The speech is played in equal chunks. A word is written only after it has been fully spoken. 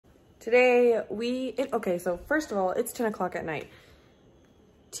Today okay, so first of all, it's 10 o'clock at night.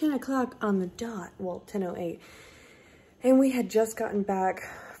 10 o'clock on the dot, well, 10:08. And we had just gotten back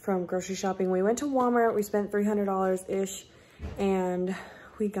from grocery shopping. We went to Walmart, we spent $300-ish, and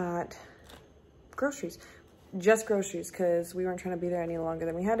we got groceries. Just groceries, because we weren't trying to be there any longer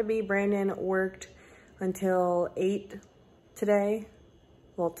than we had to be. Brandon worked until 8 today,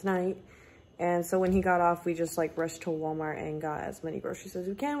 well, tonight. And so when he got off, we just like rushed to Walmart and got as many groceries as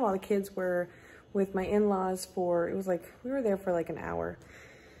we can while the kids were with my in-laws for, it was like, we were there for like an hour.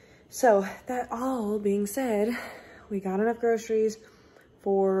 So that all being said, we got enough groceries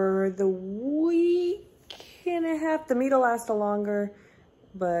for the week and a half. The meat will last a longer,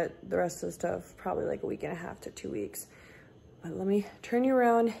 but the rest of the stuff, probably like a week and a half to 2 weeks. But let me turn you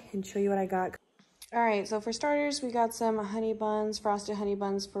around and show you what I got. All right, so for starters, we got some honey buns, frosted honey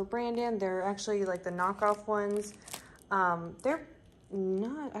buns for Brandon. They're actually like the knockoff ones. They're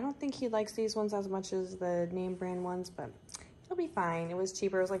not, I don't think he likes these ones as much as the name brand ones, but it'll be fine. It was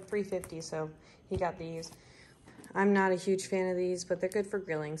cheaper, it was like $3.50, so he got these. I'm not a huge fan of these, but they're good for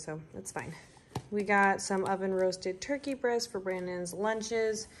grilling, so that's fine. We got some oven roasted turkey breast for Brandon's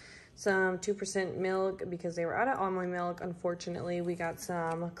lunches. Some 2% milk because they were out of almond milk, unfortunately. We got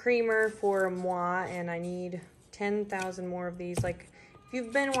some creamer for moi, and I need 10,000 more of these. Like, if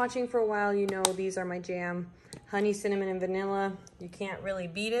you've been watching for a while, you know these are my jam. Honey, cinnamon, and vanilla. You can't really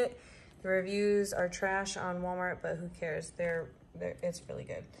beat it. The reviews are trash on Walmart, but who cares? It's really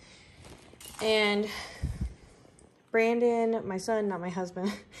good. And Brandon, my son, not my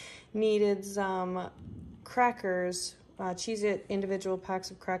husband, needed some crackers. Cheez-It individual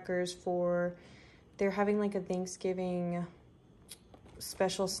packs of crackers for, they're having like a Thanksgiving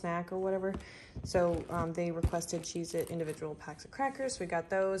special snack or whatever. So they requested Cheez-It individual packs of crackers. So we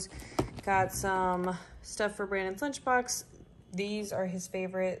got those. Got some stuff for Brandon's lunchbox. These are his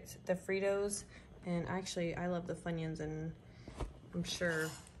favorite, the Fritos. And actually, I love the Funyuns, and I'm sure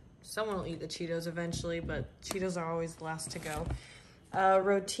someone will eat the Cheetos eventually, but Cheetos are always the last to go.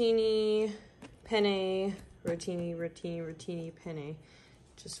 Rotini penne. Rotini penne,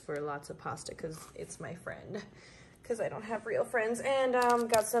 just for lots of pasta because it's my friend, because I don't have real friends. And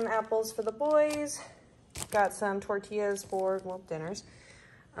got some apples for the boys, got some tortillas for, well, dinners.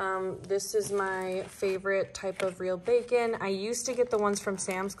 This is my favorite type of real bacon. I used to get the ones from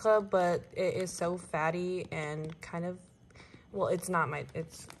Sam's Club, but it is so fatty and kind of, well, it's not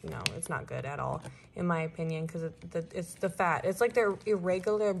good at all, in my opinion, because it's the fat. It's like their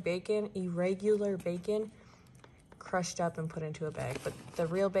irregular bacon, crushed up and put into a bag. But the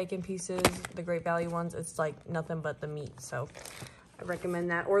real bacon pieces, the Great Value ones, it's like nothing but the meat. So I recommend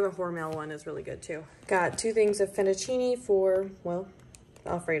that. Or the Hormel one is really good too. Got 2 things of fettuccine for, well,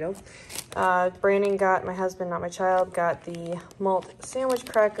 Alfredo. Brandon got, my husband, not my child, got the malt sandwich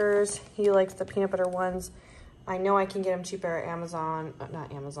crackers. He likes the peanut butter ones. I know I can get them cheaper at Amazon,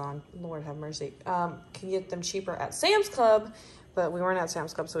 not Amazon, Lord have mercy. Can get them cheaper at Sam's Club, but we weren't at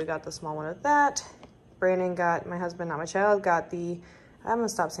Sam's Club, so we got the small one of that. Brandon got, my husband, not my child, got the, I'm gonna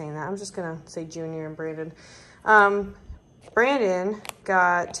stop saying that. I'm just gonna say Junior and Brandon. Brandon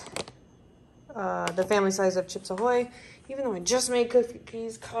got the family size of Chips Ahoy, even though I just made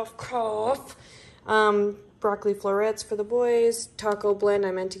cookies, cough, cough. Broccoli florets for the boys. Taco blend,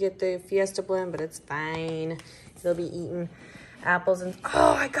 I meant to get the Fiesta blend, but it's fine. They'll be eating. Apples and,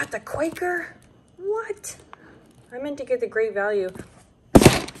 oh, I got the Quaker. What? I meant to get the Great Value.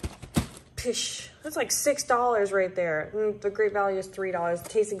 Pish, that's like $6 right there. The Great Value is $3. It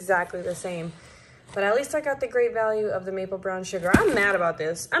tastes exactly the same. But at least I got the Great Value of the maple brown sugar. I'm mad about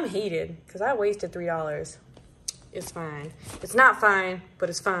this. I'm heated because I wasted $3. It's fine. It's not fine,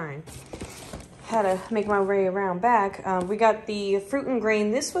 but it's fine. Had to make my way around back. We got the fruit and grain.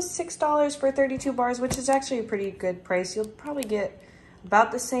 This was $6 for 32 bars, which is actually a pretty good price. You'll probably get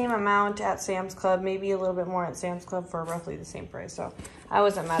about the same amount at Sam's Club, maybe a little bit more at Sam's Club for roughly the same price. So I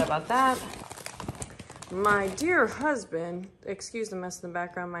wasn't mad about that. My dear husband, excuse the mess in the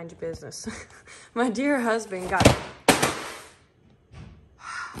background, mind your business. My dear husband got,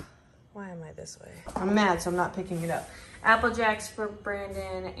 why am I this way? I'm mad, so I'm not picking it up. Apple Jacks for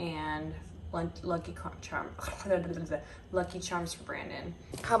Brandon and Lucky Charms for Brandon.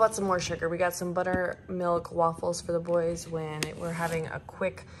 How about some more sugar? We got some buttermilk waffles for the boys when we're having a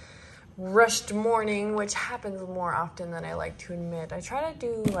quick rushed morning, which happens more often than I like to admit. I try to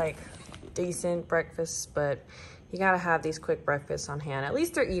do like decent breakfasts, but you gotta have these quick breakfasts on hand. At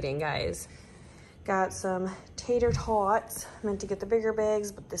least they're eating, guys. Got some tater tots. Meant to get the bigger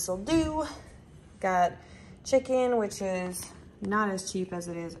bags, but this'll do. Got chicken, which is not as cheap as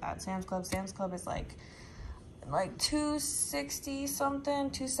it is at Sam's Club. Sam's Club is like like $260 something,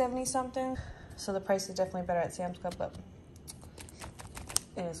 $270 something. So the price is definitely better at Sam's Club, but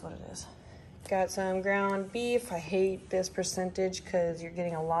it is what it is. Got some ground beef. I hate this percentage because you're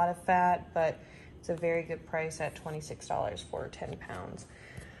getting a lot of fat, but it's a very good price at $26 for 10 pounds.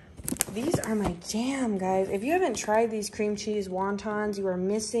 These are my jam, guys. If you haven't tried these cream cheese wontons, you are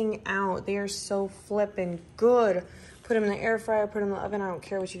missing out. They are so flippin' good. Put them in the air fryer, put them in the oven. I don't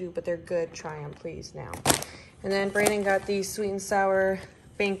care what you do, but they're good. Try them, please, now. And then Brandon got these sweet and sour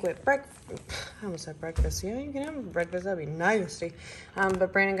banquet breakfast. I almost said breakfast. Yeah, you can have breakfast. That'd be nasty.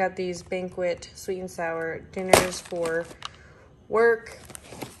 But Brandon got these banquet sweet and sour dinners for work.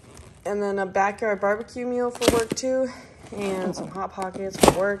 And then a backyard barbecue meal for work, too. And some Hot Pockets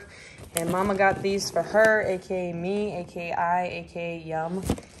for work. And Mama got these for her, aka me, aka I, aka Yum.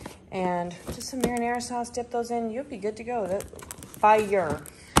 And just some marinara sauce, dip those in, you'll be good to go. That fire.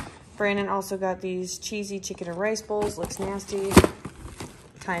 Brandon also got these cheesy chicken and rice bowls. Looks nasty.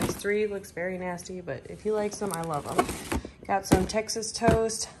 ×3, looks very nasty, but if he likes them, I love them. Got some Texas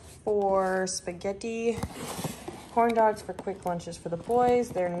toast for spaghetti. Corn dogs for quick lunches for the boys.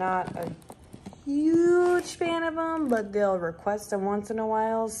 They're not a huge fan of them, but they'll request them once in a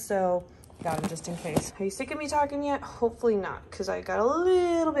while, so got them just in case. Are you sick of me talking yet? Hopefully not, because I got a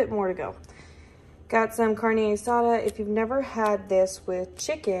little bit more to go. Got some carne asada. If you've never had this with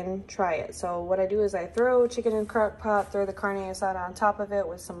chicken, try it. So what I do is I throw chicken in crock pot, throw the carne asada on top of it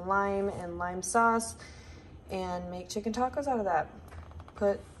with some lime and lime sauce, and make chicken tacos out of that.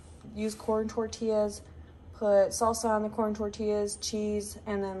 Use corn tortillas, put salsa on the corn tortillas, cheese,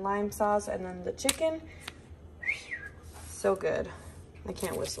 and then lime sauce, and then the chicken. So good. I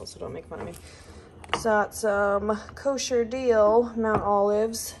can't whistle, so don't make fun of me. Got some kosher deal, Mount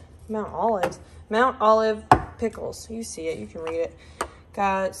Olive pickles. You see it, you can read it.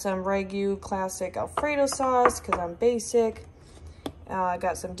 Got some Ragu classic Alfredo sauce because I'm basic.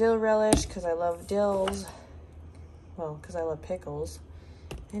 Got some dill relish because I love dills. Well, because I love pickles.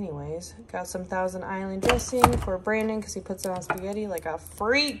 Anyways, got some Thousand Island dressing for Brandon because he puts it on spaghetti like a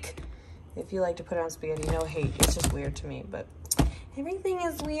freak. If you like to put it on spaghetti, no hate. It's just weird to me, but everything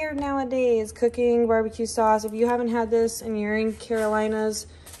is weird nowadays. Cooking barbecue sauce. If you haven't had this and you're in Carolinas,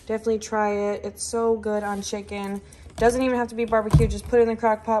 definitely try it. It's so good on chicken. Doesn't even have to be barbecue. Just put it in the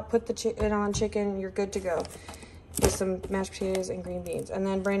crock pot, put it on chicken. You're good to go. With some mashed potatoes and green beans. And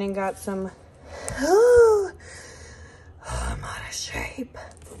then Brandon got some... Oh, I'm out of shape.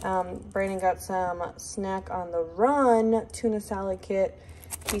 Brandon got some Snack on the Run tuna salad kit.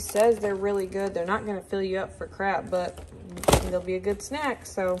 He says they're really good. They're not going to fill you up for crap, but they'll be a good snack.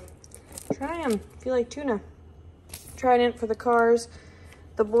 So try them if you like tuna. Tried it for the cars.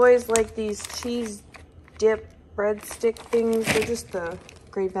 The boys like these cheese dip breadstick things. They're just the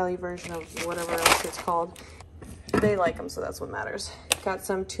Great Value version of whatever else it's called. They like them, so that's what matters. Got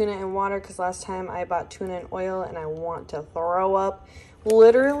some tuna and water because last time I bought tuna and oil and I want to throw up.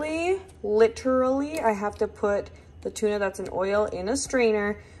 Literally, I have to put the tuna that's in oil in a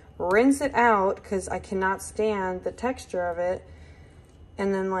strainer, rinse it out because I cannot stand the texture of it,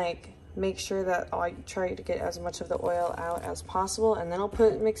 and then like make sure that I try to get as much of the oil out as possible, and then I'll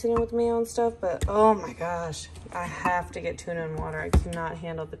mix it in with mayo and stuff. But oh my gosh, I have to get tuna and water. I cannot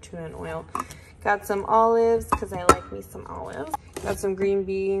handle the tuna and oil. Got some olives because I like me some olives. Got some green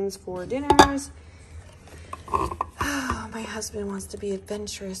beans for dinners. My husband wants to be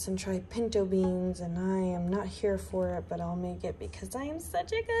adventurous and try pinto beans, and I am not here for it, but I'll make it because I am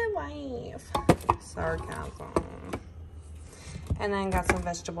such a good wife. Sarcasm. And then got some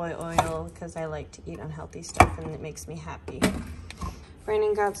vegetable oil because I like to eat unhealthy stuff and it makes me happy.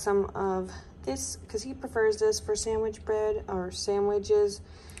 Brandon got some of this because he prefers this for sandwich bread or sandwiches.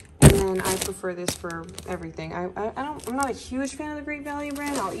 And then I prefer this for everything. I'm not a huge fan of the Great Value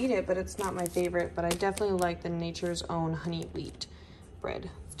brand. I'll eat it, but it's not my favorite. But I definitely like the Nature's Own honey wheat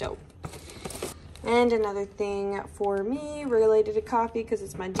bread. It's dope. And another thing for me related to coffee, because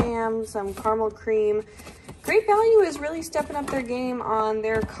it's my jam, some caramel cream. Great Value is really stepping up their game on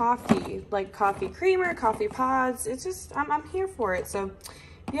their coffee, like coffee creamer, coffee pods. It's just, I'm here for it. So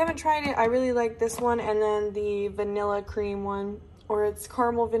if you haven't tried it, I really like this one. And then the vanilla cream one, or it's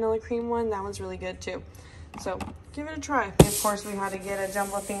caramel vanilla cream one. That one's really good too. So give it a try. And of course, we had to get a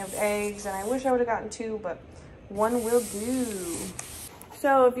jumbo thing of eggs, and I wish I would have gotten 2, but 1 will do.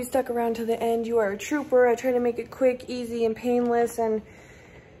 So if you stuck around to the end, you are a trooper. I tried to make it quick, easy, and painless, and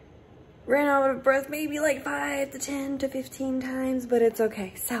ran out of breath maybe like 5 to 10 to 15 times, but it's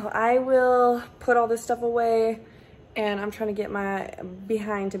okay. So I will put all this stuff away, and I'm trying to get my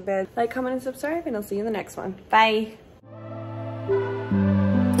behind to bed. Like, comment, and subscribe, and I'll see you in the next one. Bye.